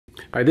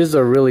Alright, this is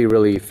a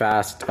really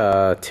fast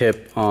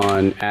tip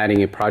on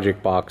adding a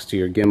project box to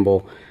your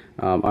gimbal.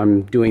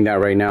 I'm doing that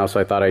right now, so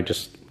I thought I'd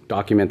just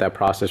document that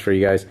process for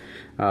you guys.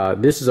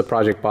 This is a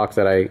project box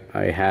that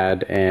I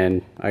had,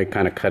 and I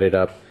kind of cut it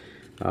up.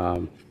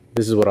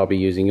 This is what I'll be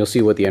using. You'll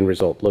see what the end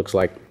result looks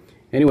like.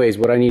 Anyways,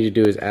 what I need to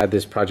do is add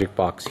this project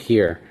box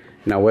here.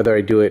 Now, whether I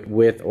do it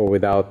with or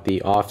without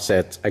the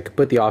offsets, I could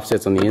put the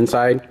offsets on the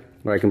inside,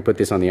 or I can put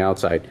this on the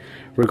outside.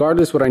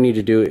 Regardless, what I need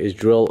to do is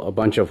drill a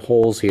bunch of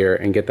holes here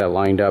and get that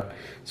lined up.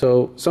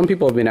 So some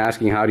people have been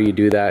asking, how do you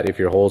do that if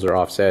your holes are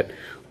offset?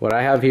 What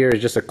I have here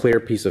is just a clear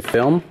piece of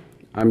film.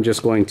 I'm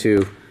just going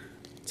to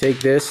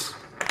take this,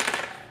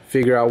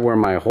 figure out where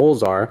my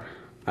holes are.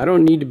 I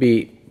don't need to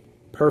be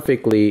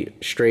perfectly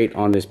straight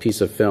on this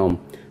piece of film,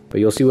 but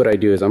you'll see what I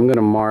do is I'm going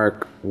to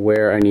mark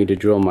where I need to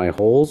drill my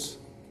holes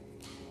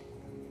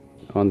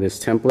on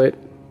this template.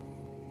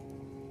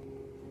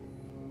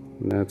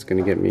 And that's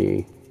going to get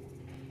me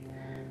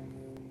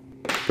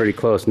pretty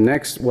close.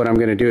 Next, what I'm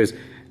going to do is,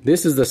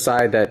 this is the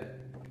side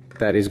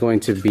that is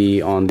going to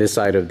be on this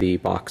side of the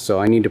box. So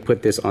I need to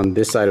put this on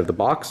this side of the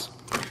box.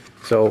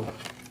 So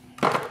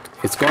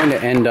it's going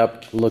to end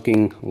up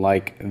looking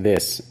like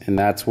this, and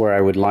that's where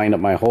I would line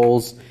up my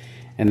holes,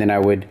 and then I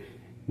would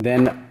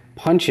then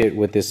punch it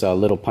with this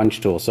little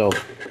punch tool. So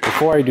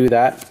before I do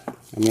that,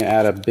 I'm going to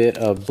add a bit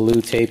of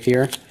blue tape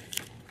here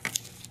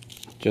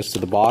just to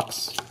the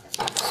box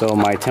so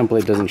my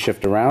template doesn't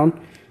shift around.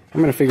 I'm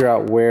going to figure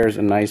out where's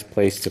a nice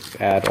place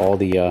to add all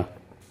the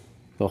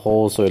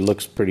holes so it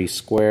looks pretty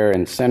square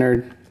and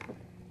centered.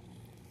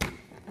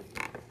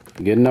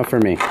 Good enough for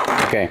me.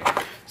 Okay,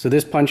 so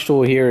this punch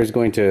tool here is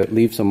going to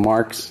leave some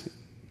marks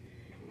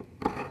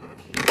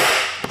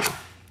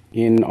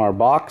in our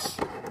box.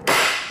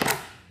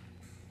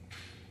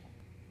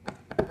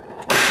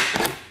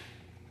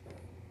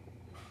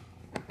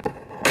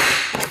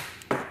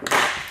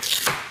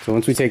 So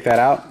once we take that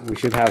out, we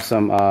should have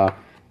some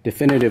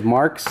definitive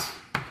marks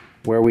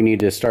where we need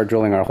to start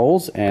drilling our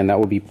holes, and that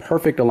will be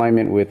perfect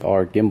alignment with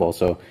our gimbal.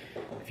 So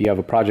if you have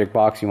a project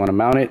box, you want to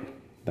mount it,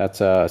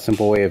 that's a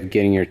simple way of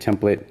getting your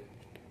template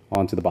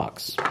onto the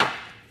box.